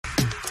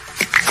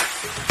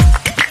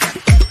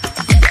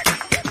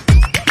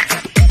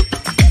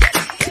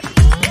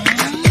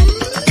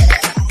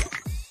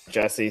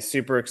Jesse,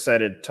 super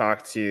excited to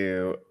talk to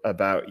you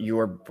about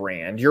your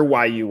brand, your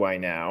YUY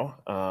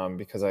now,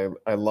 because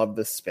I love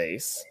this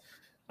space.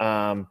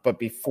 But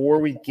before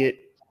we get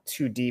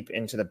too deep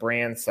into the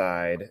brand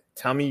side,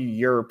 tell me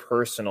your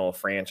personal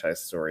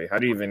franchise story. How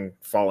do you even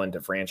fall into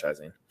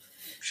franchising?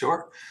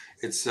 Sure.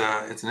 It's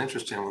an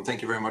interesting one.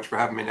 Thank you very much for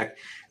having me, Nick.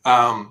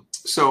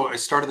 So I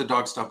started the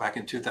dog stop back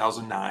in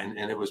 2009,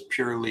 and it was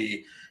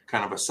purely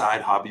kind of a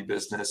side hobby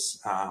business.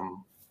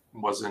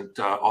 Wasn't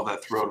all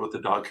that thrilled with the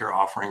dog care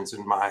offerings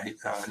in my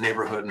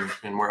neighborhood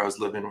and where I was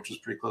living, which was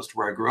pretty close to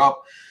where I grew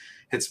up.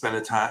 Had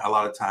spent a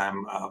lot of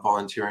time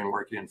volunteering,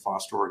 working in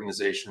foster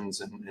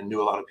organizations, and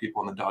knew a lot of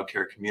people in the dog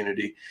care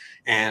community.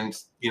 And,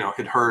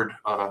 had heard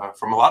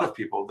from a lot of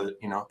people that,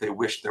 they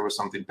wished there was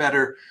something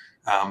better.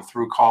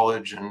 Through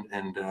college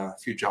and a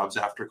few jobs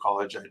after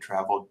college, I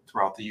traveled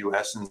throughout the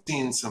U.S. and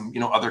seen some,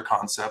 other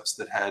concepts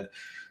that had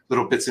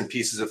little bits and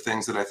pieces of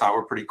things that I thought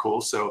were pretty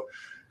cool. So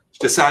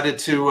decided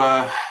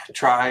to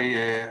try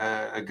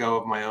a go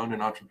of my own in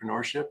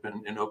entrepreneurship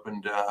and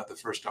opened the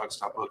first dog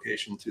stop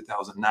location in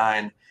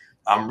 2009.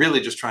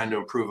 Really just trying to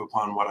improve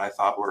upon what I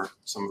thought were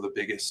some of the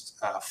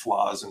biggest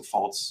flaws and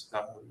faults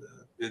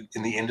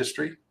in the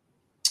industry.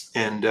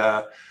 And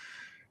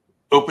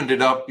opened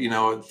it up,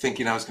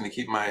 thinking I was going to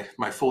keep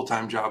my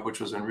full-time job, which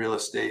was in real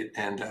estate.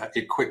 And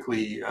it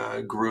quickly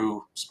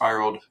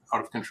spiraled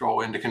out of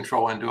control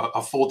into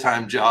a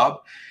full-time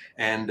job.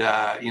 And,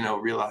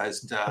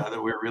 realized that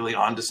we were really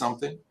onto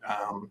something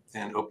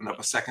and opened up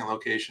a second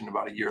location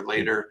about a year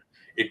later.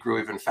 It grew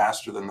even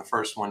faster than the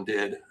first one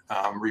did.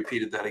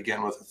 Repeated that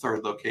again with a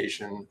third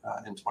location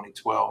in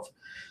 2012.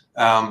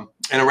 And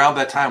around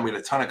that time, we had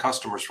a ton of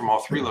customers from all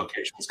three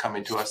locations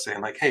coming to us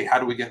saying like, hey, how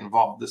do we get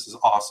involved? This is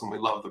awesome. We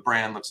love the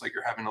brand. Looks like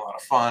you're having a lot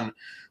of fun.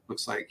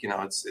 Looks like,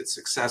 it's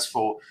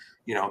successful.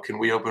 Can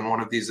we open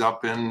one of these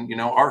up in,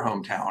 our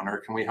hometown, or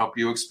can we help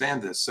you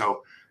expand this?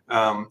 So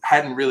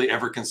hadn't really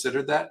ever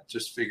considered that.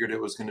 Just figured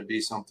it was going to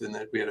be something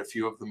that we had a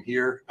few of them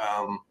here.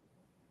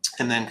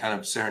 And then kind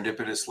of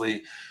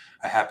serendipitously,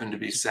 I happened to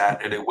be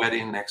sat at a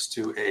wedding next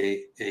to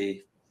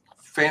a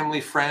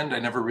family friend. I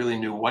never really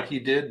knew what he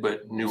did,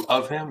 but knew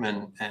of him.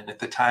 And at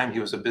the time, he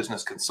was a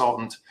business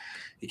consultant.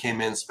 He came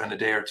in, spent a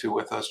day or two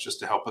with us just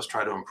to help us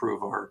try to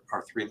improve our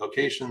three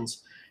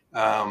locations.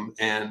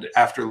 And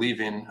after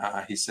leaving,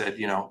 he said,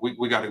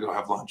 we got to go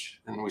have lunch.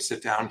 And we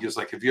sit down. He was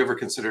like, have you ever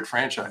considered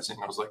franchising?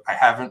 I was like, I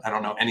haven't. I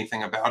don't know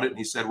anything about it. And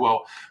he said,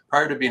 well,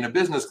 prior to being a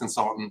business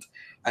consultant,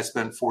 I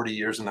spent 40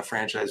 years in the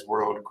franchise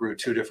world, grew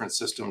 2 different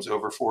systems,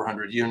 over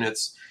 400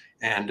 units.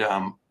 And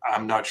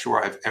I'm not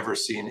sure I've ever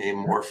seen a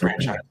more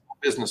franchise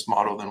business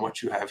model than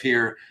what you have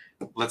here.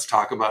 Let's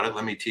talk about it.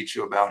 Let me teach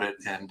you about it.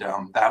 And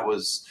that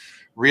was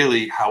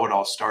really how it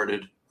all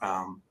started.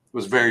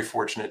 Was very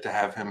fortunate to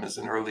have him as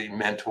an early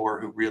mentor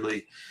who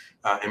really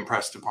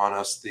impressed upon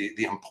us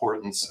the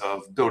importance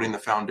of building the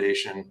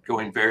foundation,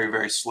 going very,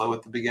 very slow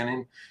at the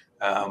beginning.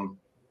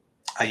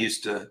 I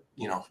used to,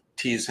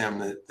 tease him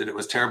that it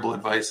was terrible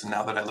advice. And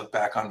now that I look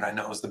back on it, I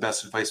know it was the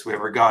best advice we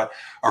ever got.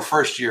 Our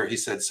first year, he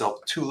said,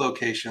 sell 2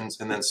 locations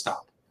and then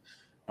stop.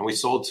 And we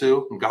sold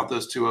 2 and got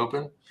those 2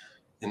 open.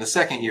 In the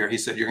second year, he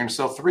said, you're going to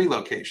sell 3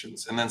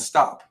 locations and then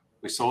stop.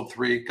 We sold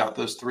 3, got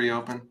those 3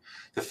 open.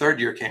 The third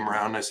year came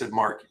around and I said,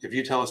 Mark, if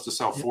you tell us to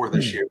sell 4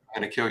 this year,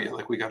 I'm going to kill you.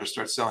 Like, we got to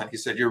start selling. He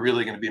said, you're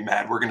really going to be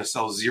mad. We're going to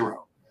sell 0.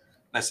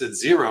 And I said,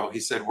 0. He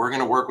said, we're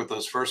going to work with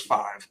those first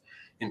 5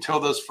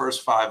 until those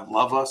first 5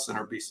 love us and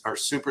are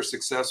super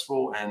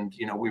successful. And,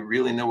 we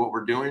really know what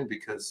we're doing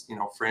because,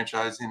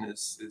 franchising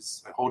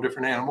is a whole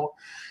different animal.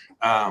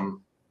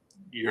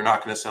 You're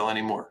not going to sell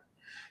anymore.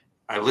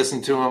 I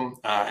listened to him,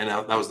 and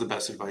that was the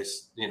best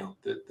advice,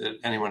 that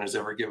anyone has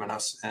ever given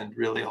us, and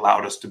really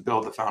allowed us to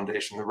build the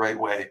foundation the right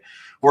way,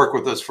 work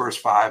with those first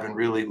 5 and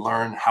really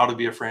learn how to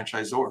be a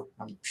franchisor.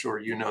 I'm sure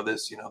you know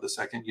this, the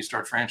second you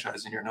start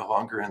franchising, you're no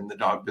longer in the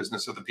dog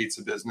business or the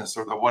pizza business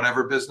or the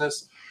whatever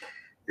business.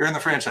 You're in the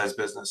franchise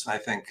business. And I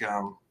think,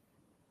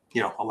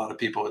 a lot of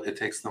people, it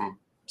takes them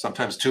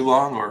sometimes too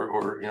long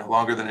or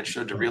longer than it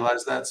should to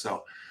realize that.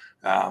 So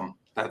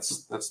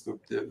that's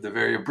the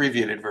very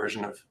abbreviated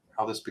version of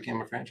how this became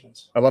a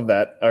franchise. I love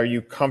that. Are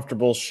you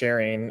comfortable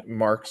sharing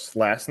Mark's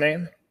last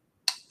name?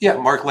 Yeah,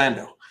 Mark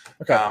Lando.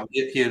 Okay.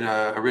 He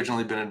had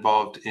originally been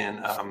involved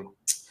in,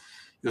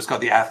 it was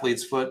called the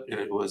Athlete's Foot.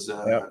 It was,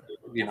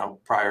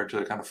 prior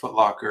to kind of Foot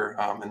Locker.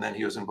 And then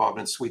he was involved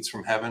in Sweets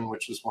from Heaven,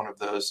 which was one of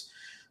those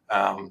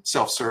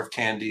self-serve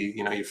candy,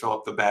 you fill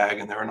up the bag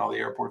and they're in all the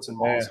airports and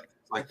malls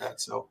like that.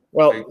 So,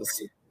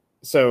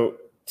 so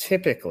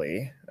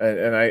typically,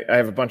 and I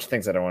have a bunch of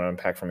things that I want to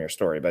unpack from your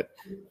story, but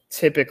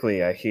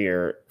typically I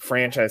hear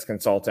franchise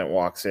consultant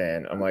walks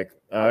in. I'm like,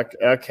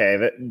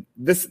 okay,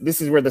 this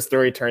is where the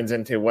story turns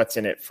into what's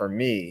in it for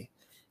me.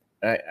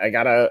 I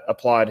got to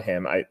applaud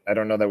him. I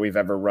don't know that we've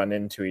ever run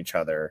into each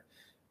other.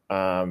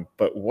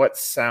 But what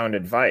sound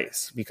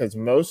advice? Because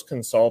most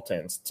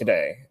consultants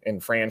today in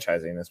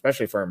franchising,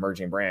 especially for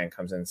emerging brand,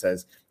 comes in and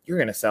says, you're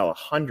going to sell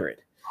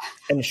 100.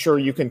 And sure,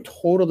 you can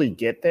totally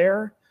get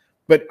there.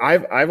 But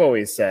I've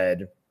always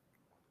said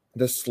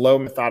the slow,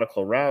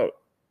 methodical route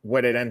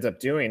what it ends up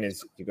doing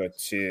is you go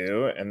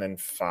 2 and then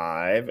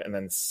 5 and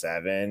then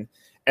 7.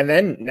 And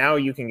then now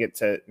you can get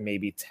to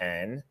maybe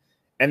 10.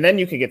 And then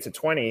you can get to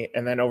 20.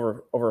 And then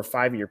over a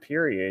 5-year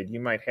period, you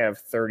might have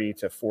 30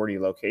 to 40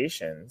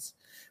 locations.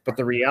 But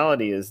the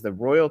reality is the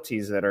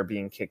royalties that are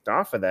being kicked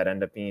off of that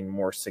end up being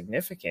more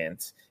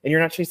significant. And you're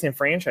not chasing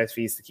franchise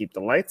fees to keep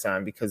the lights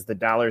on, because the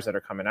dollars that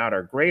are coming out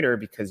are greater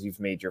because you've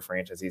made your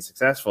franchisee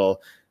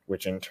successful,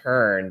 which in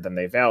turn, then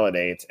they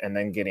validate, and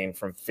then getting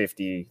from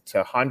 50 to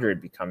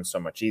 100 becomes so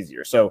much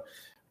easier. So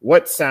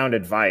what sound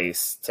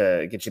advice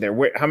to get you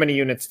there? How many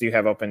units do you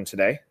have open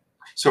today?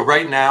 So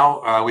right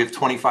now we have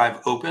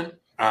 25 open,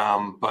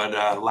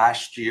 but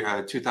last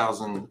year,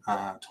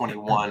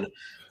 2021,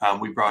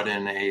 we brought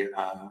in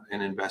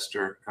an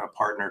investor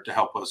partner to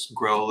help us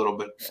grow a little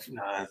bit,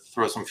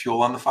 throw some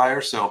fuel on the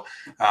fire. So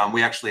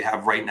we actually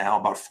have right now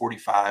about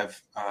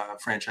 45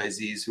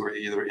 franchisees who are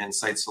either in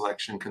site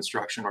selection,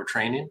 construction, or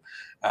training.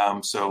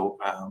 So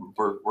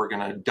we're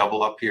going to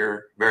double up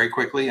here very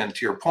quickly. And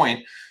to your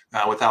point,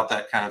 without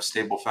that kind of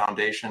stable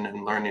foundation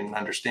and learning and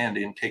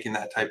understanding, taking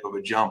that type of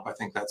a jump, I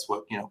think that's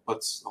what,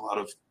 puts a lot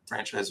of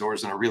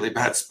franchisors in a really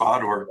bad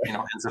spot, or,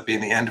 ends up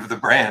being the end of the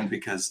brand,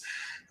 because,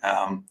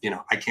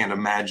 I can't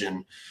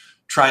imagine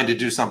trying to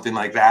do something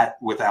like that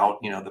without,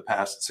 the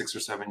past 6 or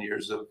 7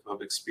 years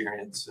of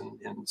experience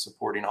in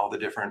supporting all the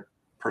different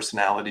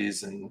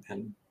personalities and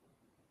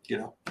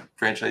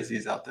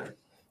franchisees out there.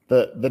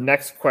 The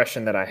next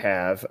question that I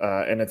have,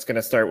 and it's going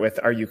to start with,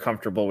 are you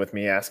comfortable with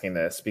me asking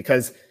this?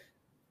 Because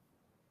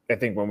I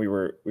think when we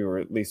were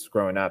at least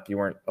growing up, you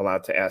weren't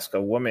allowed to ask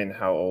a woman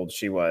how old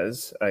she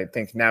was. I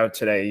think now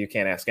today you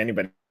can't ask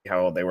anybody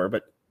how old they were,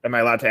 but am I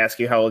allowed to ask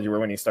you how old you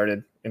were when you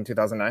started in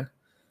 2009?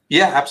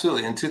 Yeah,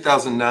 absolutely. In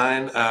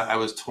 2009, I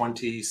was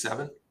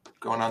 27,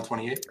 going on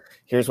 28.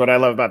 Here's what I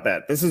love about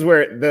that. This is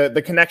where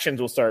the connections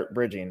will start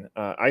bridging.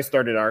 I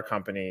started our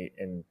company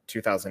in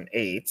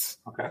 2008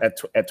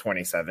 at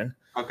 27.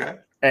 Okay.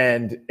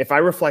 And if I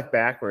reflect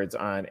backwards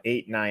on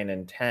 8, 9,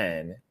 and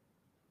 10,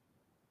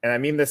 and I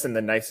mean this in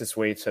the nicest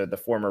way to the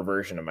former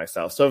version of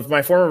myself. So if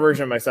my former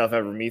version of myself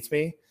ever meets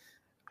me,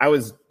 I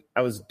was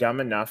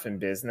dumb enough in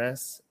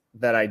business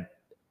that I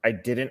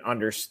didn't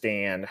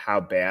understand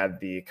how bad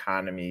the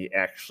economy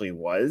actually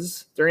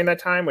was during that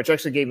time, which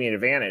actually gave me an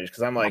advantage,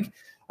 because I'm like,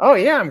 oh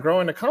yeah, I'm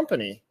growing a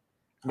company,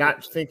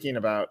 not thinking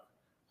about,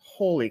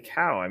 holy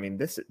cow, I mean,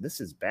 this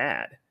is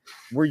bad.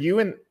 Were you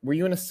in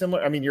a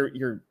similar? I mean,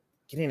 you're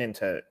getting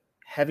into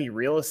heavy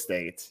real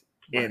estate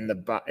in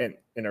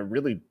a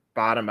really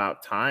bottom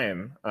out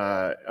time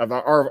of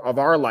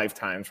our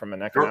lifetimes from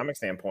an economic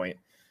standpoint.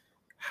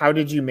 How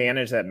did you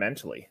manage that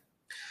mentally?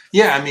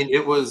 Yeah, I mean,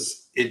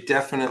 it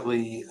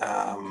definitely,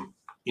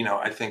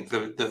 I think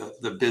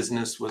the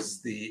business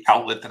was the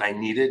outlet that I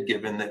needed,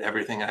 given that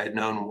everything I had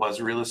known was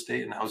real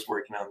estate. And I was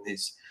working on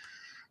these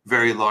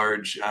very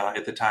large,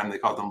 at the time they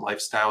called them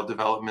lifestyle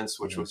developments,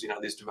 which was,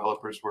 these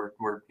developers were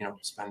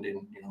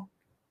spending,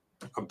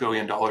 $1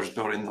 billion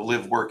building the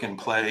live, work, and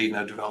play,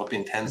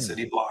 developing 10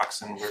 city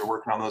blocks. And we were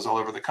working on those all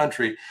over the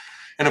country.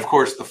 And of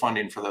course, the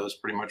funding for those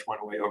pretty much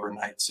went away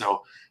overnight.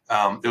 So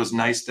it was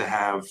nice to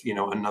have,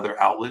 another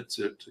outlet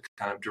to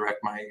kind of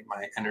direct my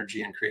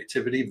energy and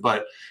creativity.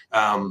 But,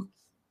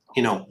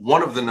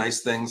 one of the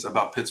nice things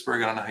about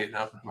Pittsburgh, I don't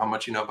know how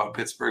much you know about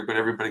Pittsburgh, but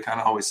everybody kind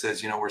of always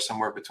says, we're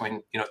somewhere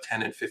between,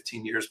 10 and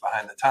 15 years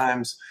behind the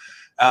times.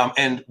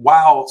 And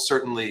while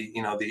certainly,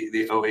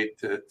 the 08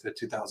 to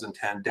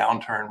 2010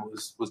 downturn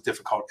was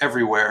difficult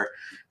everywhere,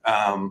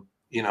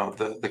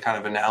 the kind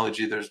of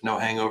analogy, there's no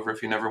hangover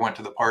if you never went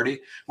to the party.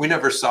 We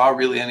never saw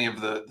really any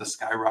of the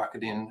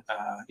skyrocketing,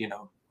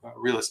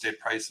 real estate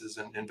prices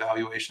and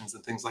valuations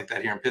and things like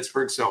that here in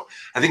Pittsburgh. So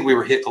I think we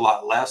were hit a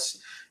lot less.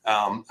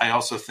 I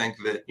also think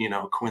that,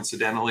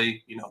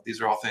 coincidentally, these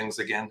are all things,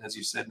 again, as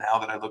you said, now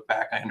that I look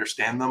back, I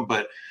understand them.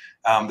 But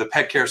the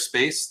pet care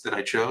space that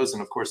I chose,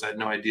 and of course, I had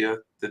no idea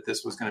that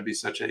this was going to be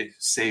such a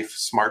safe,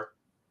 smart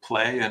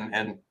play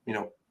and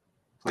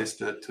place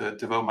to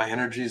devote my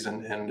energies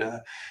and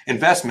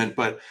investment.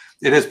 But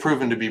it has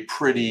proven to be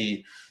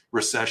pretty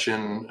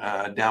recession,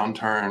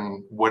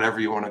 downturn, whatever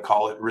you want to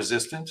call it,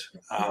 resistant.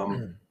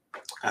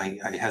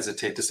 I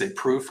hesitate to say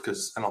proof,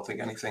 because I don't think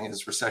anything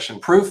is recession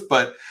proof.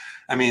 But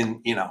I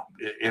mean,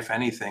 if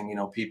anything,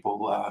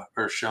 people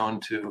are shown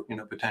to,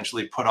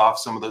 potentially put off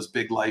some of those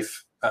big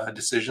life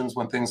decisions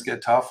when things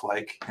get tough,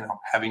 like,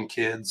 having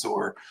kids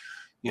or,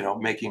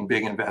 making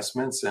big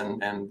investments,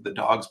 and the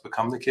dogs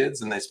become the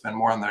kids and they spend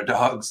more on their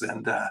dogs.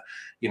 And,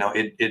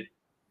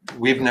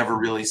 we've never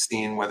really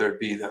seen, whether it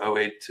be the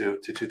 08 to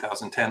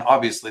 2010,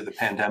 obviously the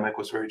pandemic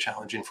was very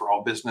challenging for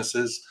all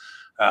businesses,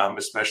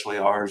 especially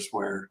ours,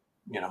 where,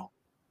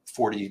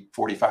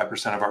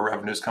 45% of our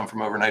revenues come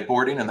from overnight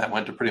boarding, and that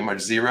went to pretty much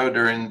zero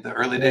during the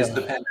early days of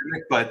the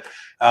pandemic. But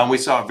we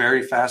saw a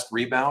very fast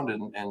rebound,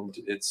 and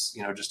it's,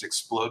 just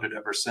exploded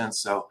ever since.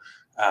 So,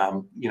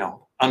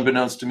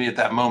 unbeknownst to me at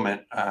that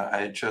moment, I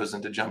had chosen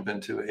to jump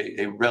into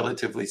a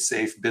relatively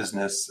safe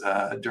business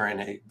during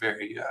a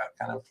very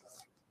kind of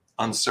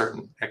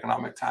uncertain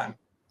economic time.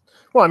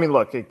 Well, I mean,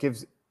 look, it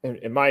gives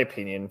in my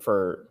opinion,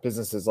 for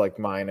businesses like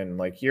mine and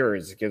like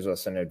yours, it gives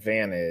us an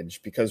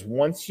advantage because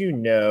once you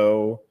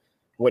know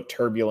what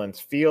turbulence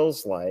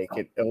feels like,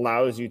 it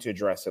allows you to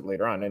address it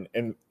later on.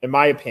 And in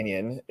my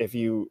opinion, if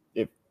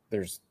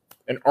there's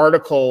an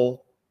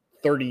article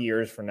 30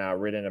 years from now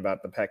written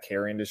about the pet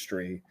care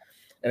industry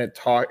and it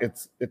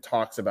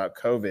talks about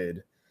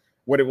COVID,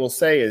 what it will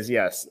say is,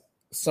 yes,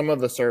 some of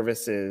the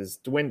services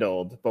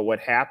dwindled, but what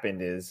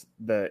happened is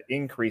the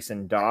increase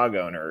in dog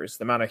owners,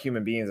 the amount of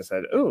human beings that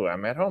said, "Oh,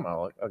 I'm at home.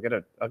 I'll get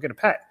a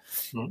pet,"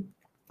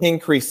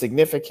 increased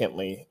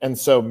significantly. And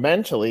so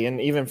mentally,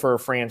 and even for a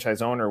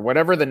franchise owner,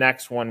 whatever the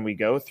next one we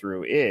go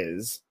through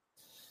is,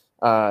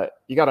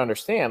 you got to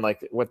understand,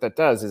 like what that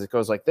does is it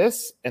goes like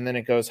this, and then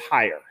it goes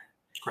higher.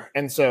 Correct.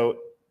 And so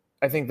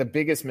I think the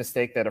biggest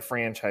mistake that a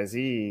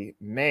franchisee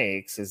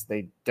makes is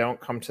they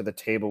don't come to the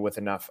table with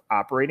enough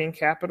operating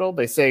capital.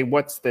 They say,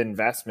 what's the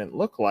investment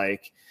look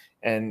like?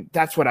 And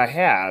that's what I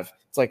have.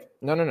 It's like,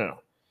 no.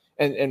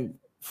 And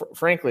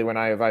frankly, when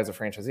I advise a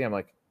franchisee, I'm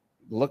like,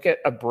 look at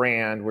a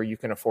brand where you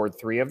can afford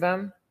 3 of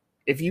them.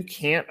 If you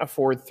can't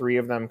afford 3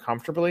 of them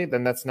comfortably,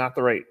 then that's not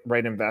the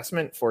right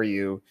investment for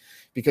you,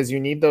 because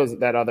you need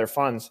that other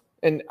funds.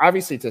 And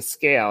obviously to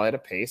scale at a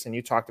pace, and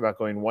you talked about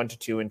going 1 to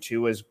 2, and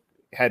 2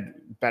 had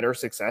better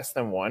success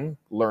than 1.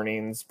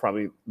 Learnings,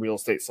 probably real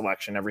estate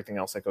selection, everything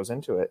else that goes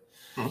into it.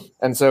 Mm-hmm.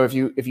 And so if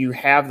you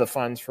have the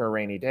funds for a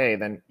rainy day,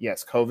 then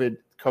yes,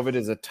 COVID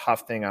is a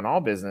tough thing on all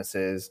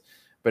businesses,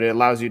 but it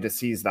allows you to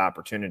seize the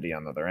opportunity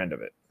on the other end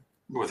of it.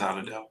 Without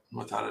a doubt.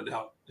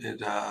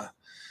 It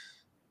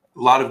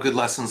a lot of good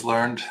lessons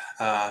learned,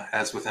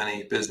 as with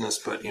any business,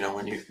 but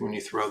when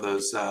you throw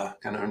those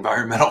kind of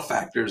environmental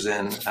factors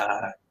in,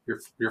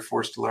 you're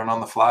forced to learn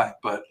on the fly.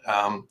 But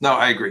no,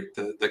 I agree.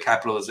 The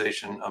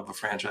capitalization of a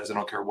franchise, I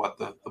don't care what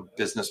the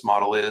business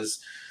model is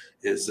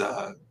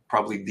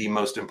probably the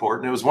most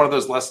important. It was one of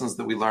those lessons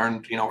that we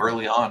learned,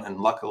 early on, and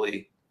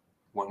luckily,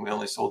 when we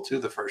only sold 2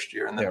 the first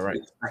year, and then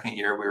the second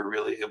year, we were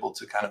really able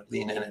to kind of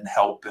lean in and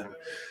help.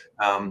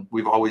 And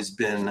we've always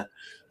been,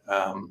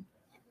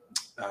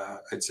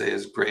 I'd say,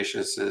 as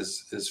gracious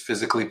as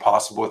physically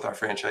possible with our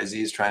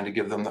franchisees, trying to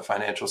give them the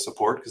financial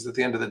support, because at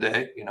the end of the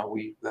day,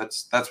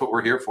 that's what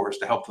we're here for, is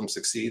to help them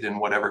succeed in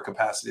whatever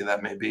capacity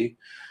that may be.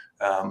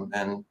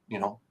 And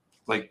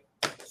like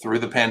through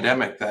the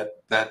pandemic,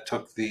 that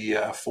took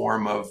the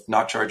form of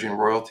not charging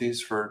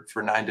royalties for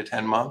 9 to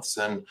 10 months,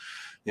 and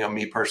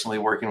me personally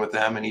working with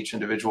them and each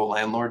individual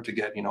landlord to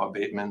get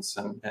abatements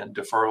and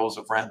deferrals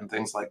of rent and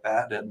things like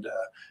that. And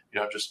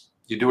just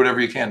you do whatever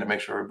you can to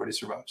make sure everybody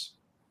survives.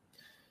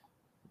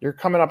 You're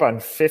coming up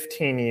on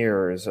 15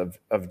 years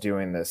of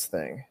doing this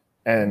thing.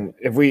 And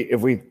if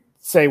we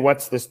say,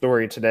 what's the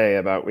story today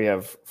about, we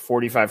have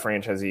 45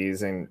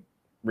 franchisees in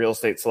real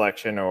estate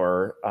selection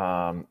or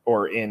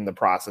in the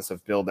process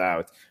of build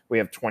out, we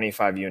have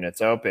 25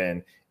 units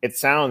open. It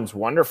sounds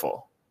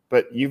wonderful,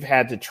 but you've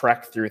had to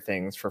trek through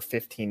things for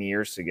 15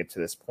 years to get to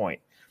this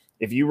point.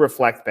 If you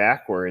reflect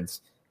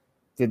backwards,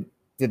 did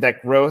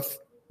that growth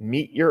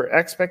meet your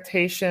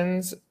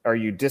expectations? Are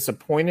you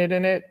disappointed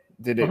in it?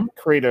 Did it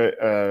create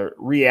a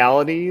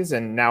realities,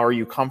 and now are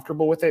you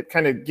comfortable with it?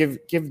 Kind of give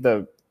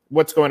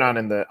what's going on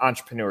in the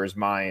entrepreneur's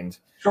mind.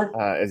 Sure.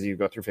 As you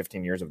go through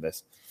 15 years of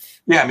this.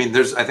 Yeah, I mean,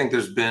 I think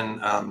there's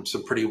been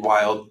some pretty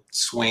wild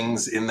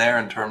swings in there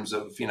in terms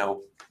of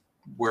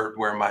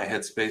where my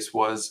headspace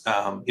was.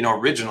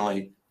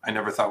 Originally, I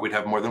never thought we'd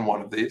have more than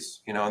 1 of these,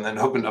 and then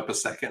opened up a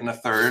second and a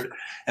third,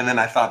 and then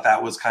I thought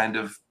that was kind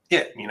of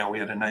it. We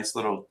had a nice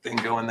little thing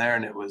going there,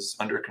 and it was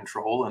under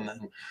control. And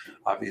then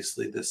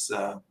obviously this,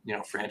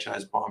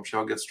 franchise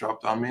bombshell gets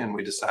dropped on me, and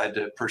we decide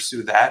to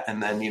pursue that.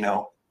 And then,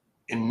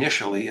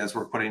 initially, as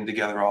we're putting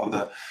together all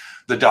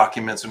the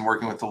documents and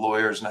working with the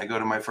lawyers, and I go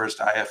to my first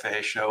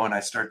IFA show, and I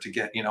start to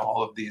get,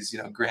 all of these,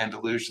 grand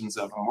illusions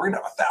of, we're going to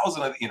have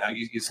 1,000 of,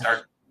 you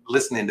start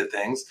listening to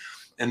things.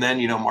 And then,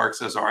 Mark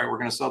says, all right, we're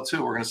going to sell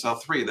 2, we're going to sell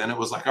 3. Then it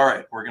was like, all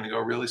right, we're going to go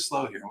really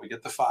slow here. And we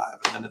get the 5,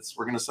 and then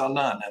we're going to sell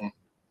none. And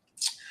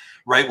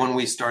right when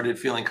we started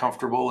feeling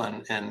comfortable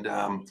and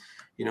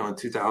in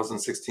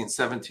 2016,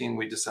 17,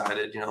 we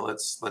decided,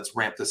 let's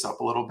ramp this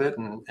up a little bit.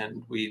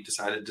 And we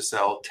decided to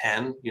sell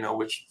 10,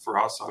 which for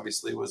us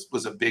obviously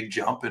was a big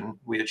jump, and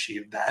we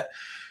achieved that.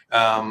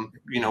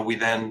 We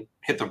then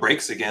hit the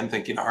brakes again,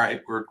 thinking, all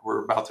right,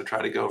 we're about to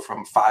try to go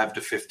from 5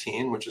 to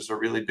 15, which is a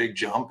really big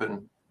jump.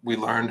 And we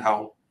learned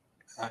how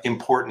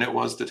important it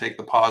was to take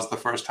the pause the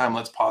first time.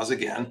 Let's pause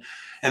again.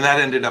 And that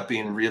ended up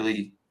being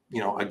really,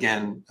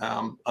 again,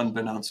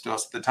 unbeknownst to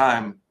us at the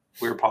time,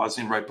 we were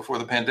pausing right before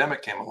the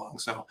pandemic came along.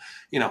 So,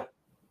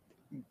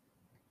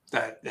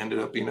 that ended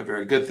up being a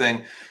very good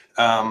thing.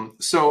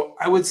 So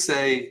I would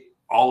say,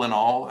 all in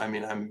all, I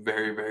mean, I'm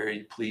very,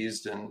 very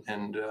pleased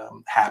and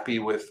happy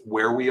with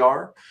where we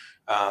are.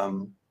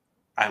 I'm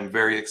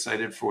very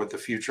excited for what the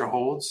future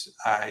holds.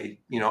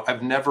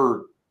 I've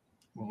never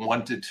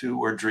wanted to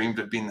or dreamed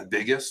of being the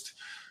biggest.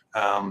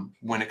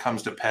 When it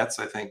comes to pets,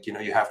 I think,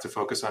 you have to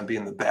focus on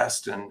being the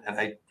best. And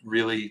I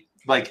really,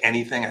 like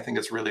anything, I think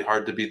it's really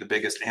hard to be the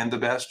biggest and the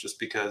best, just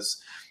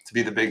because to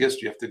be the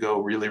biggest, you have to go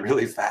really,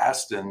 really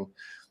fast. And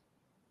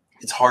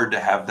it's hard to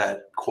have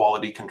that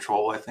quality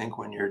control, I think,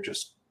 when you're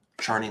just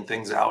churning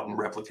things out and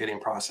replicating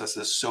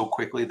processes so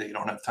quickly that you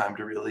don't have time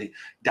to really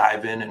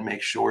dive in and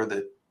make sure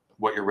that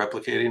what you're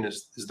replicating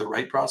is the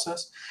right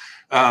process.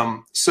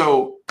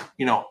 So,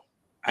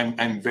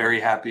 I'm very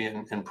happy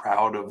and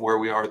proud of where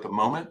we are at the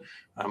moment.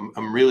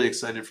 I'm really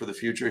excited for the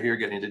future here,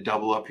 getting to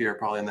double up here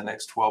probably in the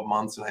next 12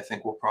 months. And I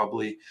think we'll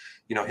probably,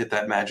 hit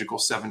that magical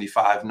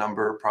 75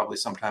 number probably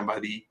sometime by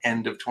the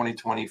end of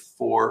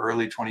 2024,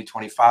 early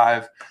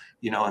 2025,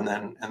 and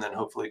then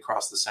hopefully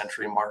cross the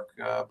century mark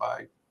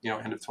by,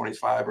 end of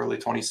 25, early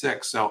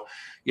 26. So,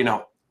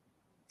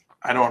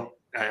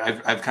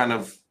 I've kind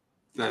of,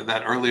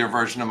 that earlier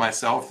version of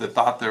myself that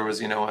thought there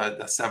was,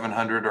 a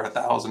 700 or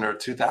 1,000 or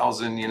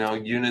 2,000,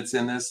 units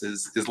in this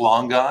is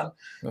long gone.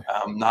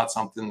 Not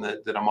something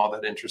that I'm all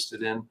that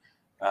interested in.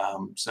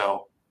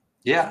 So,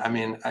 yeah, I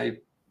mean,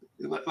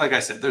 like I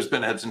said, there's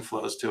been ebbs and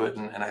flows to it.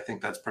 And I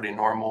think that's pretty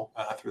normal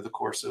through the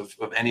course of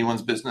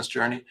anyone's business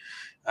journey.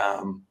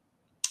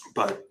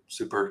 But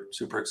super,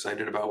 super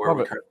excited about where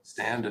we currently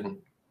stand and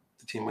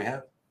the team we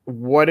have.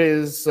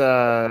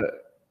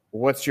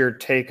 What's your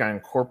take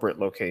on corporate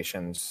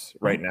locations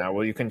right now?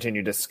 Will you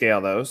continue to scale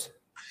those?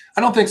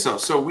 I don't think so.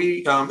 So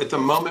we, at the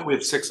moment, we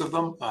have 6 of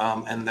them,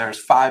 and there's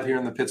 5 here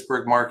in the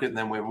Pittsburgh market, and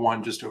then we have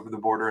 1 just over the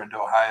border into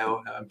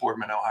Ohio,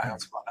 Boardman, Ohio.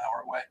 It's about an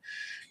hour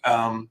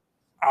away.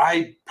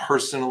 I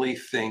personally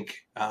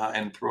think,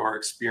 and through our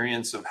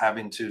experience of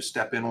having to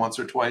step in once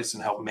or twice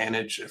and help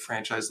manage a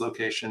franchise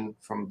location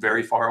from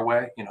very far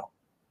away,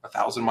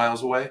 1,000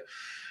 miles away,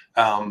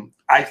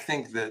 I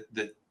think that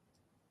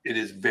it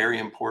is very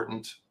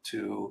important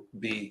to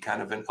be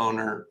kind of an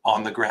owner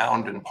on the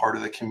ground and part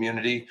of the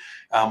community.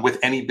 With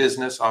any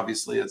business,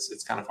 obviously,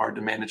 it's kind of hard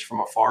to manage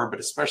from afar, but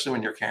especially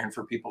when you're caring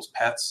for people's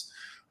pets,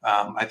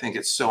 I think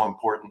it's so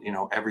important.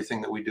 Everything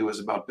that we do is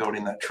about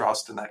building that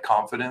trust and that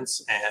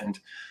confidence. And,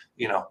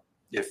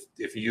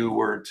 if you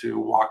were to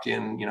walk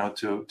in,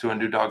 to a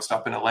new dog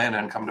stop in Atlanta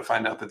and come to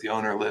find out that the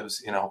owner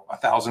lives,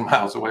 1,000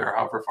 miles away or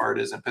however far it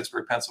is in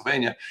Pittsburgh,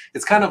 Pennsylvania,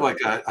 it's kind of like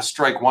a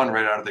strike one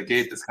right out of the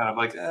gate. That's kind of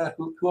like,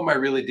 who am I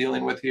really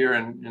dealing with here?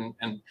 And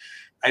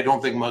I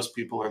don't think most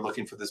people are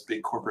looking for this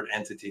big corporate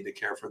entity to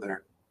care for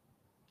their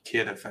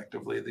kid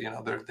effectively.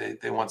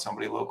 They want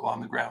somebody local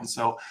on the ground.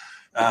 So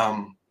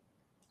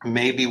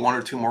maybe 1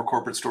 or 2 more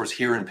corporate stores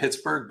here in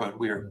Pittsburgh, but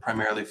we are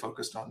primarily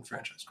focused on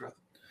franchise growth.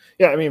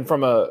 Yeah, I mean,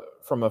 from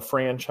a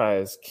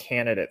franchise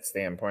candidate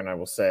standpoint, I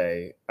will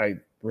say I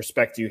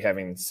respect you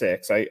having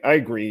 6. I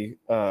agree.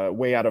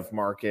 Way out of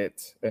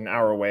market, an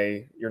hour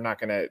away, you're not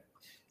gonna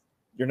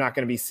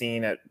be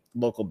seen at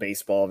local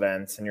baseball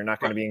events, and you're not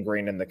going to be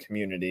ingrained in the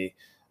community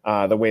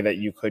the way that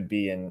you could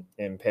be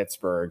in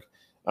Pittsburgh.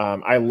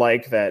 I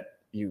like that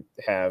you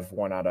have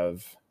 1 out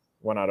of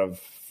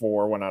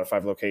 4, 1 out of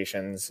 5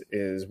 locations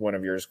is one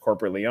of yours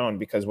corporately owned,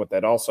 because what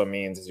that also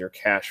means is you're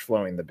cash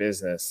flowing the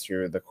business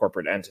through the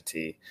corporate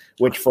entity,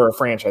 which for a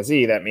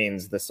franchisee, that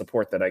means the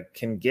support that I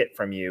can get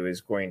from you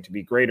is going to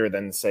be greater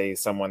than, say,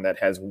 someone that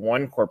has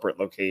 1 corporate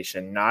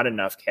location, not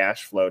enough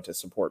cash flow to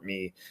support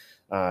me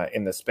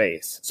in the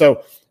space.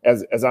 So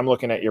as I'm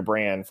looking at your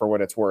brand, for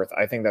what it's worth,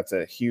 I think that's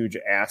a huge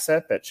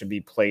asset that should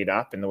be played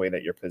up in the way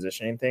that you're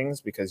positioning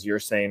things, because you're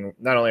saying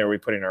not only are we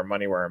putting our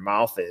money where our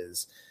mouth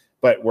is,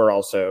 but we're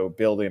also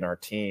building our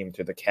team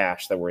to the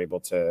cash that we're able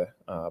to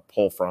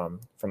pull from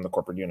the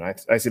corporate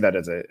unit. I see that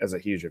as a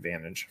huge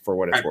advantage for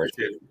what it's worth.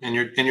 And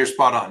you're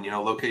spot on.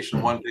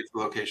 Location 1 paid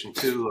for location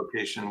 2,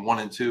 location 1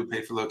 and 2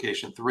 paid for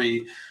location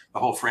 3. The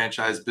whole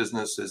franchise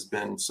business has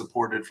been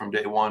supported from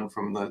day one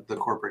from the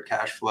corporate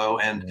cash flow.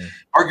 And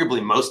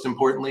arguably most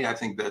importantly, I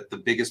think that the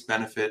biggest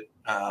benefit,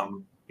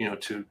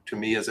 to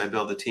me as I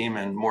build a team,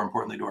 and more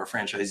importantly to our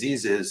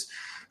franchisees, is,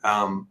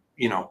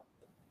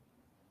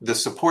 the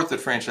support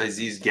that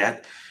franchisees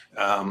get.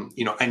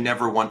 I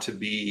never want to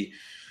be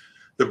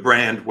the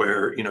brand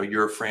where,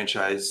 your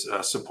franchise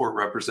support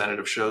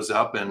representative shows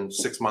up and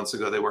 6 months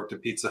ago they worked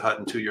at Pizza Hut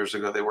and 2 years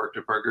ago they worked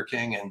at Burger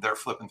King, and they're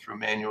flipping through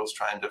manuals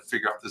trying to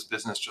figure out this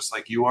business just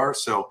like you are.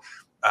 So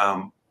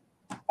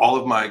all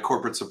of my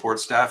corporate support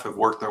staff have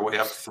worked their way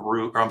up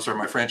through,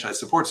 my franchise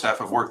support staff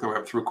have worked their way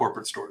up through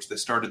corporate stores. They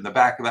started in the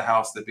back of the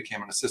house. They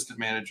became an assistant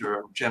manager,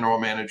 a general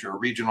manager, a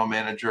regional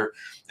manager,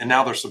 and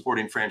now they're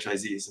supporting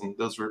franchisees. And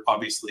those were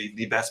obviously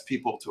the best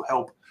people to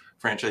help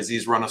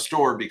franchisees run a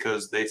store,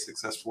 because they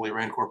successfully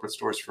ran corporate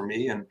stores for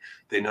me, and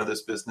they know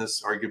this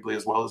business arguably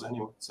as well as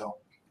anyone. So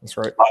that's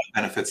right. A lot of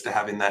benefits to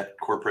having that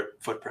corporate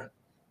footprint.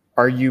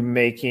 Are you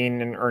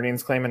making an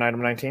earnings claim in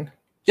item 19?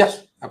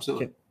 Yes,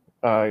 absolutely.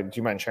 Do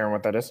you mind sharing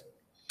what that is?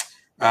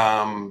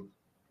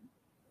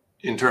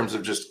 In terms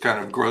of just kind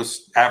of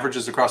gross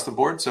averages across the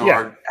board. So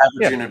our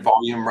average unit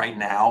volume right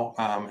now,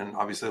 and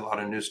obviously a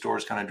lot of new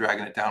stores kind of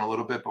dragging it down a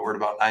little bit, but we're at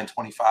about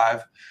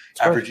 925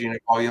 average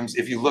unit volumes.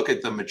 If you look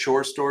at the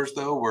mature stores,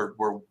 though,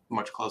 we're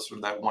much closer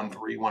to that 1.3,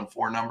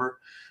 1.4 number.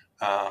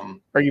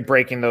 Are you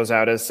breaking those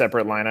out as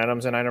separate line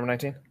items in item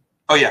 19?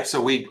 Oh yeah.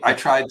 So I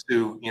tried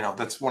to,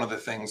 that's one of the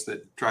things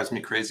that drives me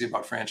crazy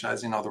about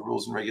franchising, all the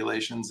rules and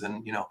regulations.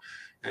 And,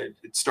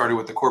 it started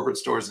with the corporate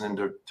stores and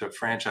into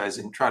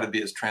franchising, try to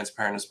be as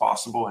transparent as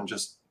possible. And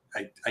just,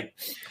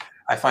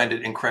 I find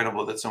it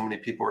incredible that so many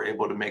people are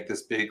able to make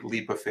this big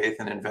leap of faith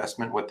and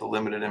investment with the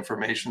limited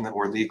information that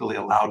we're legally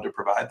allowed to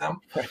provide them.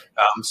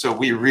 So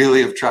we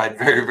really have tried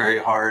very, very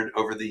hard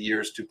over the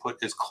years to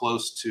put as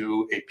close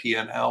to a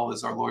P&L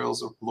as our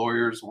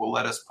lawyers will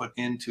let us put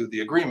into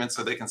the agreement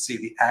so they can see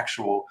the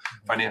actual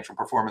financial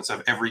performance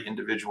of every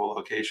individual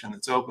location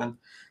that's open.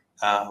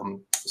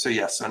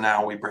 So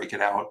now we break it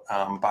out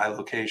by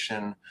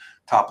location,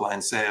 top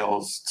line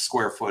sales,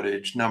 square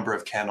footage, number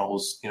of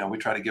kennels. We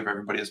try to give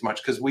everybody as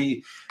much because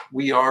we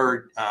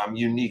are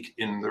unique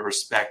in the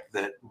respect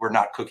that we're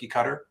not cookie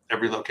cutter.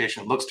 Every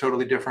location looks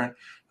totally different.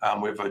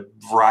 We have a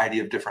variety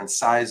of different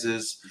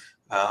sizes.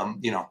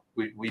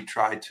 We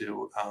try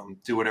to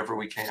do whatever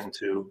we can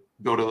to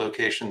build a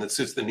location that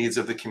suits the needs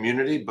of the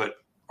community, but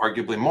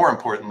arguably more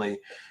importantly,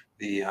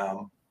 the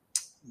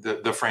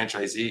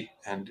franchisee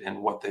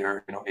and what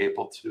they're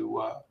able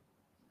to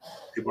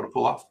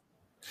pull off.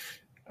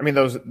 I mean,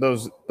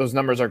 those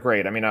numbers are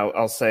great. I mean,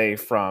 I'll say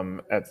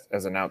from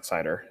as an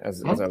outsider,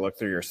 as I look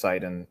through your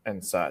site and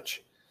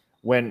such,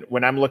 when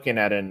I'm looking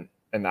at an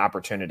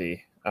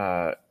opportunity,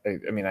 I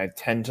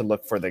tend to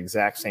look for the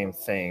exact same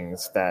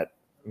things that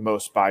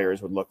most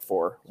buyers would look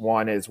for.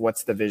 One is,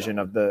 what's the vision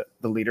of the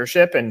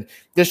leadership, and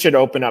this should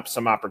open up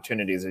some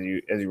opportunities as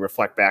you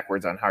reflect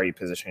backwards on how you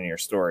position your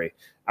story.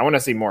 I want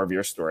to see more of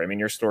your story. I mean,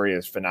 your story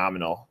is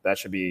phenomenal. That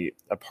should be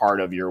a part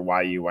of your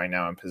why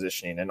now and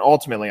positioning. And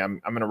ultimately,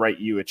 I'm going to write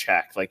you a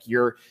check. Like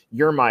you're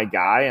my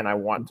guy, and I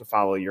want to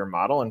follow your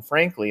model. And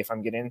frankly, if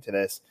I'm getting into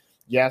this,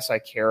 yes, I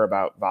care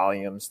about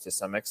volumes to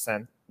some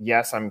extent.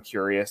 Yes, I'm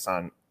curious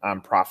on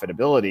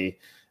profitability,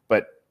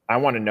 but I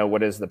want to know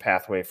what is the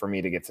pathway for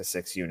me to get to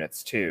 6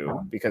 units too,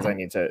 because I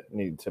need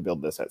to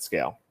build this at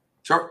scale.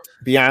 Sure.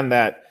 Beyond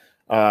that,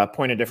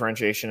 point of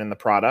differentiation in the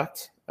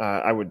product,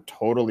 I would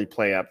totally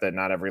play up that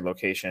not every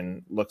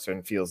location looks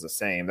and feels the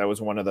same. That was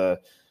one of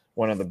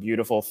the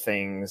beautiful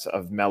things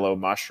of Mellow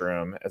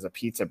Mushroom as a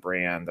pizza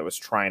brand that was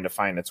trying to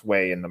find its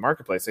way in the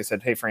marketplace. They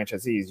said, hey,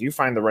 franchisees, you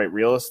find the right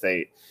real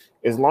estate.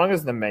 As long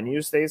as the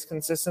menu stays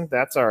consistent,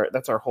 that's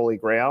our holy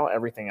grail.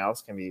 Everything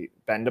else can be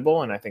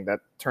bendable. And I think that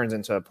turns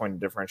into a point of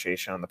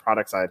differentiation on the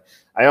product side.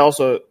 I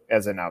also,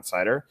 as an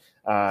outsider,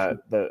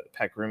 the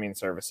pet grooming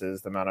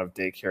services, the amount of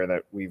daycare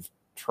that we've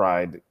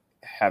tried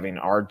having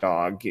our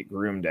dog get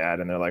groomed at,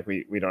 and they're like,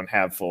 we don't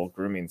have full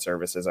grooming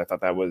services. I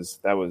thought that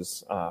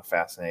was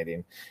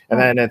fascinating. And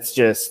then it's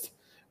just,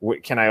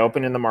 can I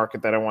open in the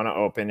market that I want to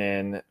open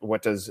in?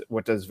 What does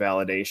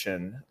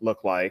validation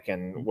look like,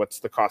 and what's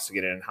the cost to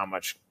get in, and how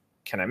much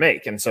can I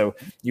make? And so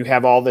you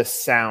have all this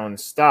sound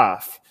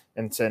stuff.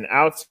 And to an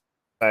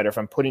outsider, if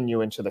I'm putting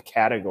you into the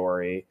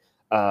category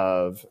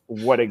of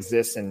what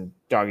exists in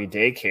doggy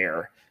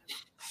daycare,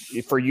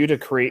 for you to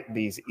create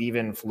these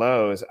even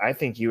flows, I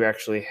think you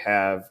actually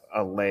have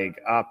a leg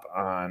up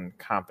on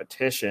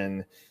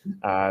competition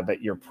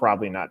that you're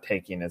probably not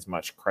taking as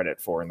much credit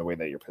for in the way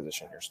that you're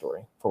positioning your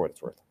story, for what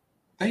it's worth.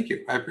 Thank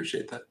you. I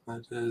appreciate that.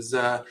 That is,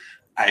 I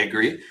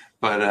agree,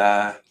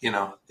 but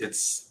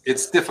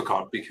it's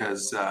difficult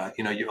because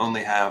you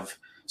only have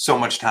so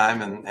much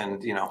time,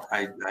 and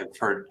I've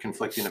heard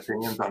conflicting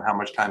opinions on how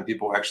much time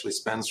people actually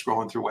spend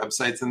scrolling through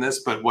websites in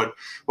this. But what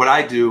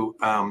I do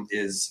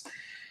is,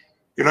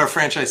 in our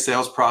franchise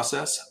sales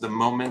process, the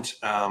moment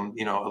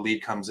a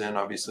lead comes in,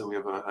 obviously we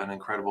have an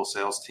incredible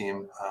sales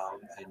team,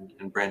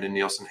 and Brandon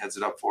Nielsen heads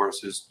it up for us,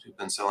 who's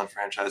been selling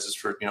franchises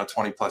for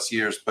 20 plus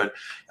years. But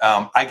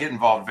I get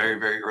involved very,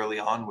 very early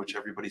on, which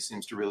everybody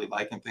seems to really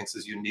like and thinks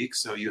is unique.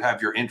 So you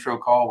have your intro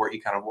call where he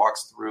kind of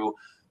walks through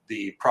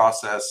the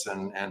process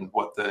and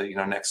what the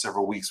next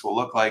several weeks will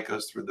look like,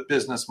 goes through the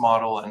business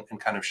model, and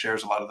kind of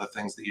shares a lot of the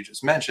things that you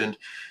just mentioned.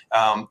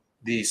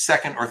 The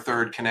second or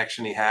third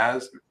connection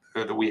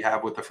that we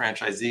have with the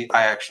franchisee,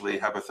 I actually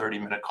have a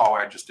 30-minute call.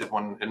 I just did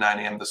one at 9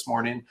 a.m. this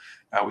morning.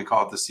 We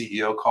call it the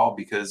CEO call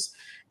because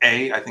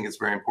I think it's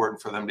very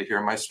important for them to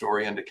hear my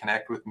story and to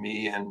connect with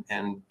me,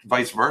 and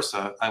vice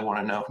versa. I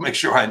want to make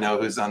sure I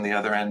know who's on the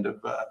other end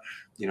of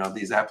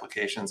these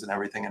applications and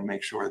everything, and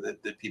make sure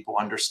that people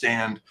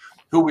understand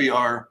who we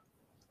are,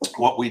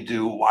 what we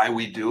do, why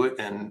we do it,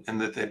 and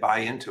that they buy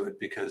into it.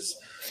 Because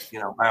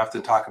I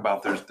often talk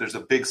about there's a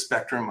big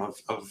spectrum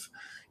of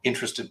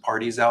interested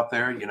parties out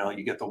there.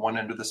 You get the one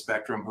end of the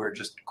spectrum who are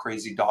just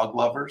crazy dog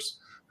lovers,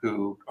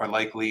 who are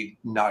likely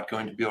not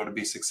going to be able to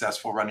be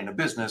successful running a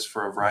business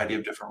for a variety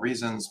of different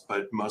reasons,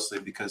 but mostly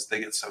because they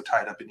get so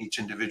tied up in each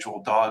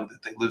individual dog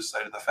that they lose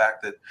sight of the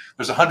fact that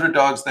there's 100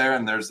 dogs there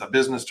and there's a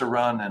business to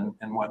run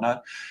and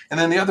whatnot. And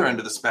then the other end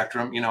of the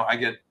spectrum, I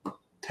get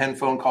 10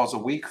 phone calls a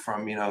week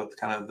from,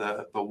 kind of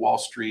the Wall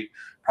Street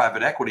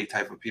private equity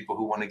type of people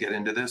who want to get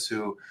into this,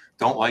 who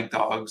don't like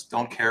dogs,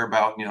 don't care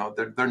about,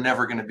 they're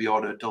never going to be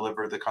able to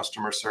deliver the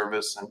customer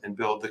service and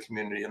build the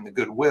community and the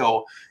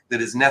goodwill that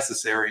is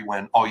necessary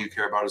when all you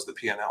care about is the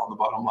P&L and the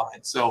bottom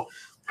line. So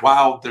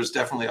while there's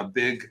definitely a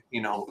big,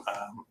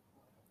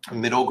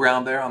 middle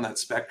ground there on that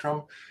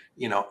spectrum,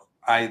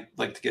 I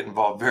like to get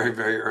involved very,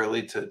 very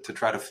early to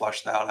try to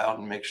flush that out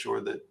and make sure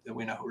that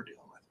we know who we're dealing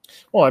with.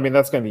 Well, I mean,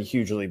 that's going to be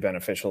hugely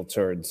beneficial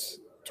towards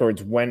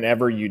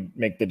whenever you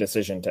make the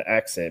decision to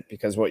exit,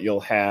 because what you'll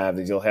have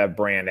is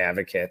brand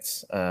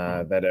advocates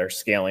that are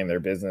scaling their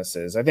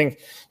businesses. I think,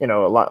 a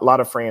lot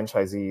of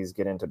franchisees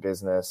get into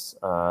business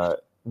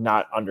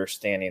not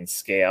understanding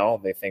scale.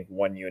 They think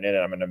one unit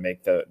and I'm going to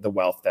make the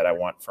wealth that I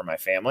want for my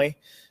family.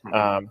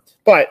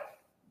 But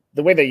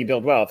the way that you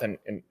build wealth, and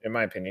in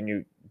my opinion,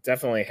 you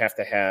definitely have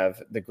to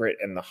have the grit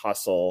and the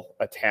hustle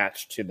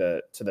attached to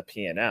the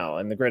P&L.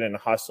 And the grit and the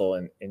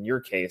hustle, in your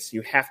case,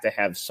 you have to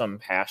have some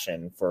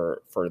passion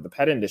for the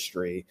pet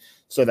industry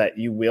so that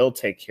you will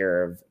take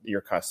care of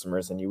your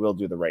customers and you will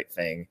do the right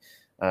thing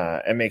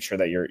and make sure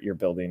that you're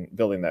building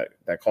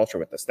that culture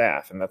with the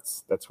staff. And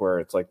that's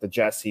where it's like the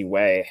Jesse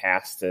way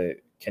has to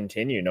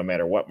continue no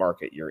matter what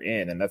market you're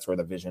in. And that's where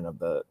the vision of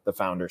the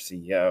founder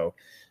CEO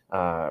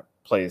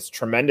plays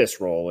tremendous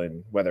role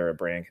in whether a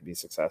brand can be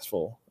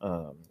successful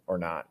or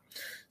not.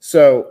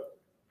 So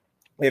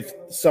if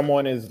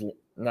someone is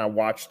now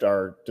watched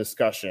our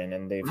discussion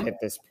and they've hit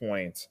this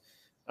point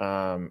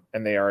and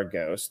they are a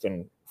ghost,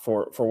 and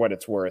for what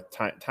it's worth,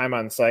 time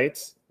on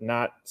site,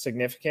 not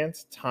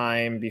significant.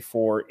 Time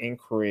before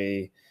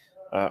inquiry,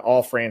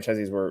 all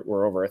franchisees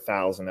were over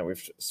 1,000 that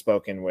we've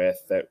spoken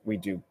with that we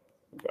do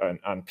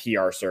on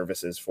PR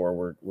services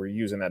for. We're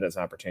using that as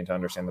an opportunity to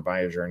understand the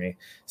buyer journey.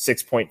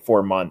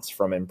 6.4 months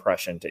from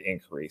impression to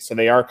inquiry. So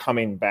they are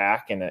coming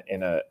back in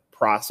a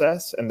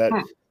process, and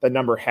that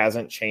number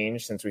hasn't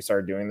changed since we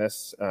started doing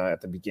this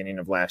at the beginning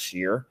of last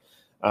year.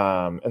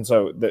 And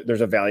so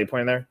there's a value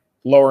point there.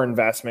 Lower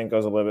investment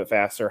goes a little bit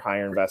faster,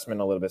 higher investment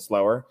a little bit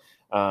slower.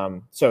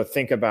 So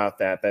think about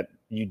that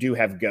you do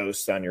have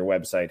ghosts on your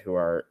website who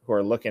are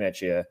looking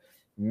at you,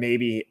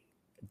 maybe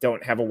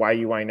don't have a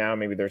YUI now.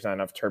 Maybe there's not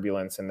enough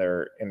turbulence in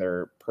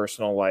their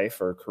personal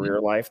life or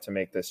career life to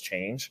make this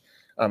change,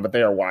 but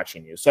they are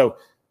watching you. So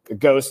the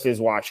ghost is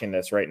watching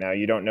this right now.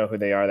 You don't know who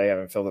they are. They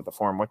haven't filled out the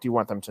form. What do you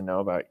want them to know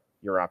about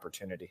your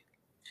opportunity?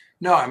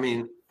 No, I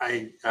mean,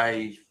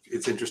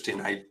 it's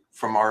interesting.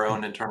 From our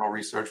own internal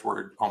research,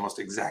 we're almost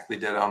exactly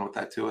dead on with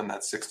that too. And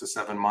that's 6 to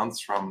 7 months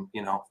from,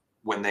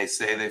 when they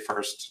say they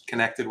first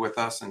connected with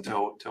us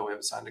until we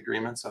have a signed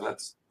agreement. So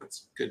that's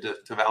good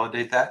to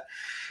validate that.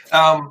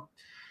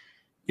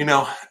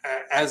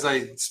 As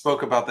I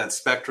spoke about that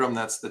spectrum,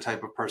 that's the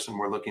type of person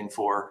we're looking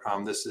for.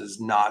 This is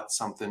not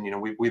something,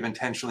 we've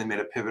intentionally made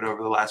a pivot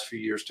over the last few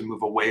years to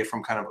move away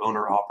from kind of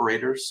owner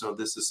operators. So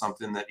this is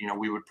something that,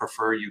 we would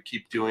prefer you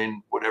keep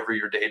doing whatever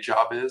your day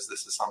job is.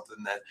 This is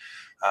something that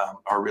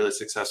our really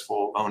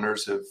successful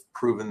owners have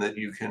proven that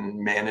you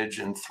can manage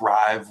and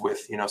thrive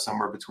with,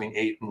 somewhere between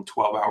 8 and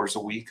 12 hours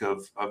a week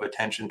of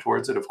attention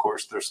towards it. Of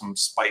course, there's some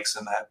spikes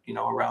in that,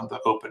 around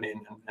the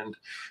opening and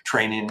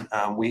training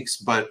weeks,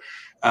 but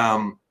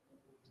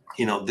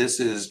this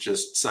is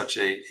just such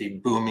a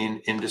booming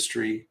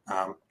industry.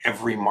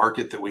 Every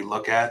market that we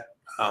look at,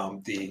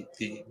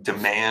 the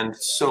demand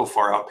so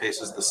far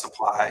outpaces the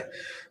supply.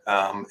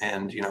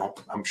 And,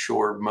 I'm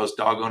sure most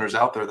dog owners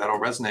out there, that'll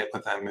resonate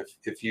with them.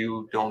 If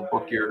you don't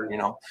book your,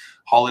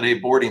 holiday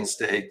boarding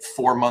stay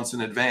 4 months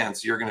in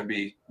advance, you're going to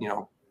be,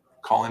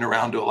 calling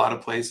around to a lot of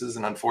places,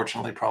 and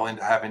unfortunately probably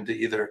having to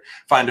either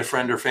find a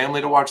friend or family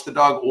to watch the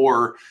dog,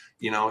 or,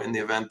 in the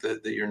event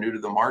that you're new to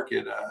the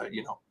market,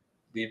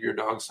 leave your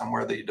dog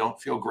somewhere that you don't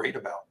feel great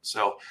about.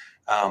 So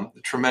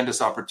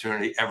tremendous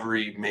opportunity.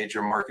 Every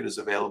major market is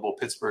available.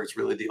 Pittsburgh's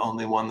really the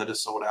only one that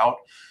is sold out.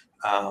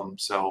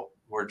 So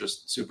we're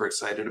just super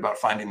excited about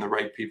finding the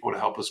right people to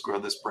help us grow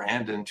this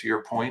brand. And to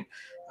your point,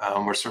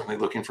 we're certainly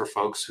looking for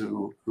folks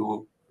who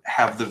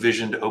have the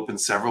vision to open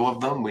several of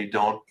them. We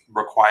don't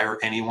require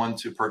anyone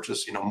to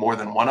purchase, more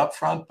than one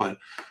upfront, but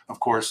of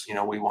course,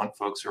 we want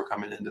folks who are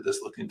coming into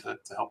this looking to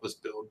help us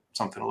build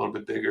something a little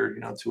bit bigger,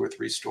 2 or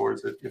 3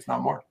 stores, if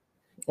not more.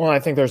 Well, I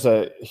think there's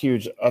a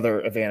huge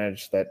other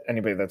advantage that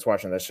anybody that's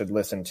watching this should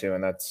listen to,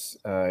 and that's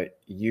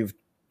you've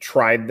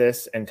tried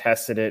this and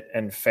tested it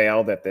and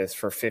failed at this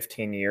for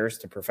 15 years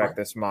to perfect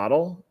this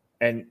model.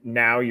 And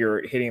now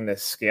you're hitting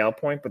this scale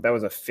point, but that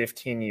was a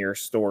 15-year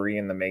story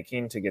in the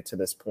making to get to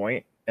this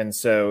point. And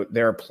so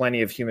there are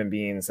plenty of human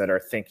beings that are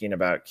thinking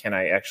about, can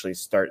I actually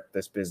start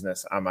this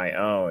business on my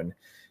own?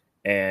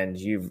 And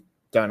you've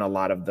done a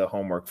lot of the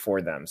homework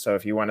for them. So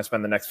if you want to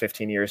spend the next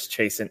 15 years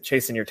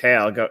chasing your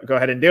tail, go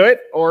ahead and do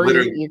it, or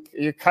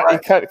you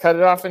cut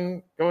it off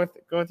and go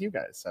with you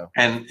guys. So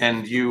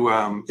and you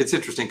it's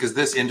interesting because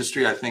this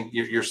industry, I think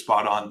you're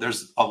spot on.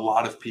 There's a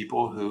lot of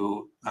people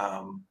who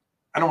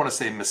I don't want to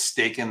say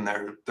mistaken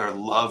their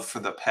love for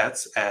the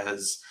pets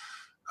as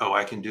oh,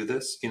 I can do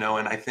this, and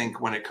I think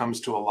when it comes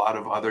to a lot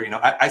of other,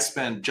 I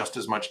spend just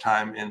as much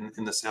time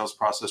in the sales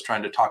process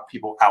trying to talk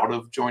people out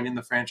of joining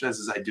the franchise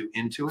as I do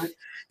into it,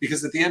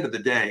 because at the end of the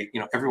day,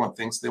 everyone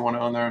thinks they want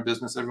to own their own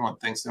business. Everyone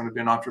thinks they want to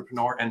be an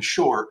entrepreneur. And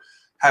sure,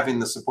 having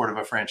the support of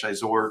a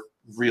franchisor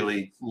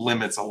really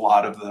limits a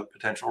lot of the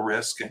potential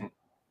risk and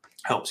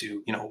helps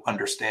you,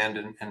 understand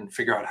and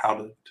figure out how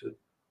to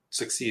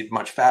succeed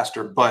much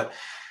faster. But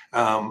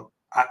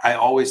I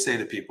always say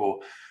to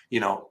people,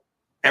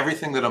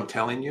 everything that I'm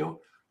telling you,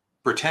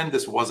 pretend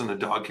this wasn't a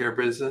dog care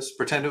business,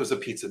 pretend it was a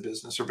pizza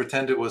business, or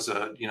pretend it was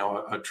a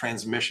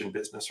transmission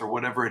business or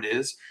whatever it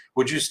is.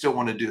 Would you still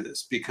want to do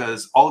this?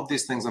 Because all of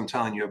these things I'm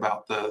telling you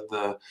about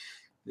the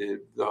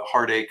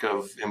heartache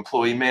of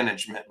employee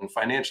management and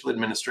financial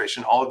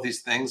administration, all of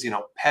these things,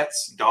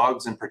 pets,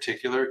 dogs in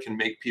particular, can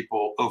make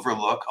people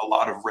overlook a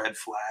lot of red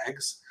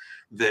flags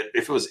that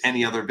if it was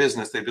any other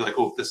business, they'd be like,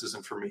 oh, this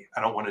isn't for me.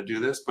 I don't want to do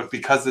this. But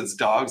because it's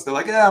dogs, they're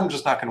like, yeah, I'm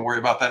just not going to worry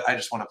about that. I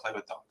just want to play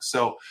with dogs.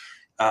 So,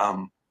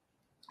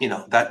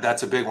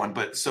 that's a big one.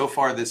 But so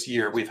far this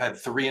year, we've had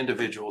 3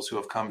 individuals who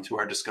have come to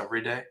our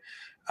Discovery Day.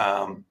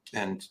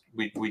 And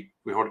we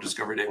hold a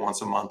Discovery Day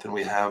once a month, and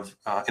we have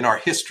in our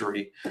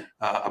history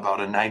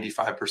about a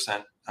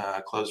 95%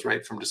 close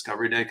rate from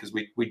Discovery Day, because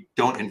we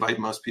don't invite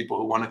most people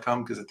who want to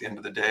come, because at the end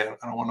of the day,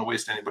 I don't want to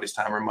waste anybody's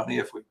time or money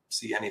if we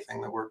see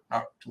anything that we're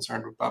not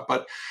concerned about.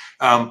 But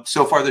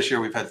so far this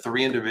year, we've had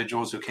 3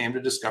 individuals who came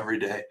to Discovery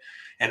Day,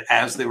 and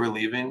as they were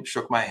leaving,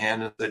 shook my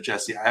hand and said,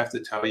 Jesse, I have to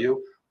tell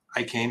you,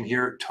 I came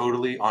here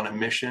totally on a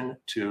mission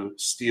to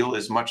steal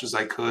as much as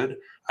I could.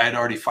 I had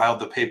already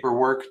filed the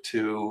paperwork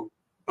to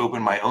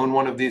open my own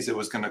one of these. It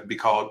was going to be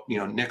called,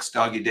 Nick's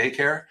Doggy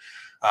Daycare.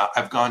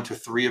 I've gone to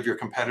 3 of your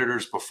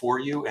competitors before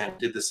you and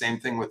did the same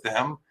thing with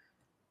them.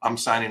 I'm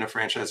signing a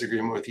franchise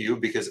agreement with you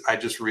because I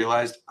just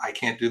realized I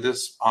can't do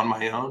this on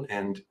my own.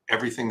 And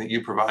everything that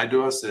you provide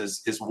to us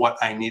is what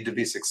I need to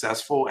be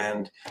successful.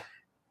 And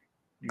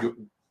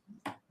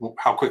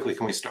how quickly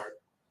can we start?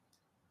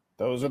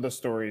 Those are the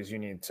stories you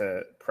need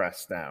to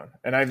press down.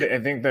 And I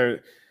think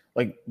they're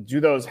like, do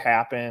those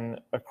happen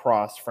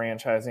across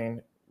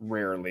franchising?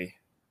 Rarely.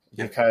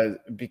 Yeah.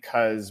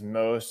 Because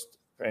most,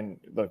 and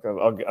look,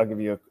 I'll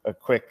give you a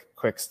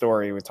quick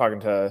story. We're talking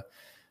to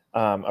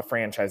a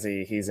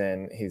franchisee. He's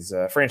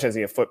a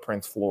franchisee of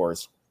Footprints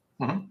Floors.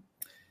 Mm-hmm.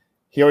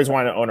 He always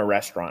wanted to own a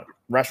restaurant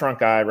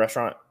guy,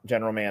 restaurant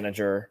general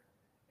manager.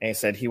 And he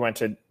said he went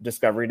to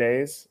Discovery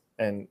Days,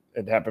 and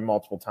it happened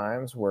multiple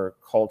times where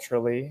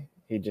culturally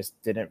he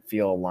just didn't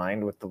feel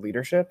aligned with the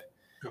leadership.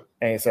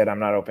 And he said, I'm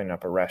not opening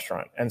up a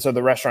restaurant. And so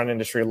the restaurant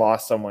industry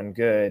lost someone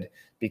good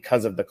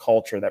because of the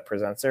culture that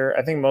presents there.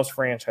 I think most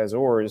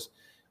franchisors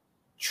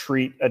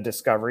treat a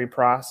discovery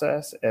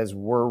process as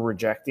we're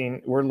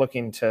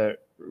looking to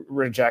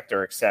reject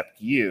or accept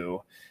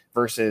you,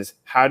 versus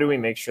how do we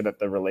make sure that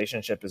the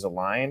relationship is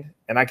aligned?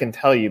 And I can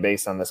tell you,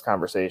 based on this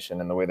conversation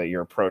and the way that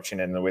you're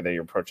approaching it and the way that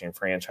you're approaching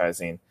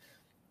franchising,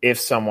 if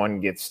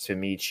someone gets to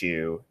meet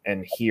you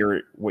and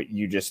hear what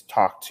you just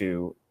talked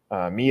to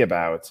me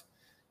about,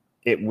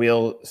 it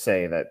will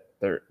say that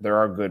there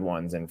are good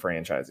ones in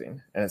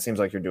franchising, and it seems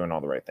like you're doing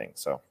all the right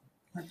things. So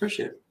I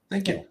appreciate it.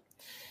 Thank you.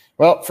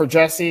 Well, for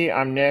Jesse,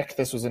 I'm Nick.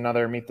 This was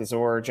another Meet the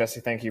Zor.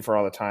 Jesse, thank you for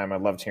all the time. I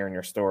loved hearing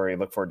your story.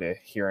 Look forward to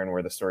hearing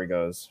where the story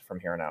goes from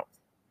here on out.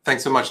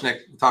 Thanks so much,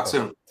 Nick. Talk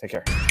soon. Take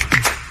care.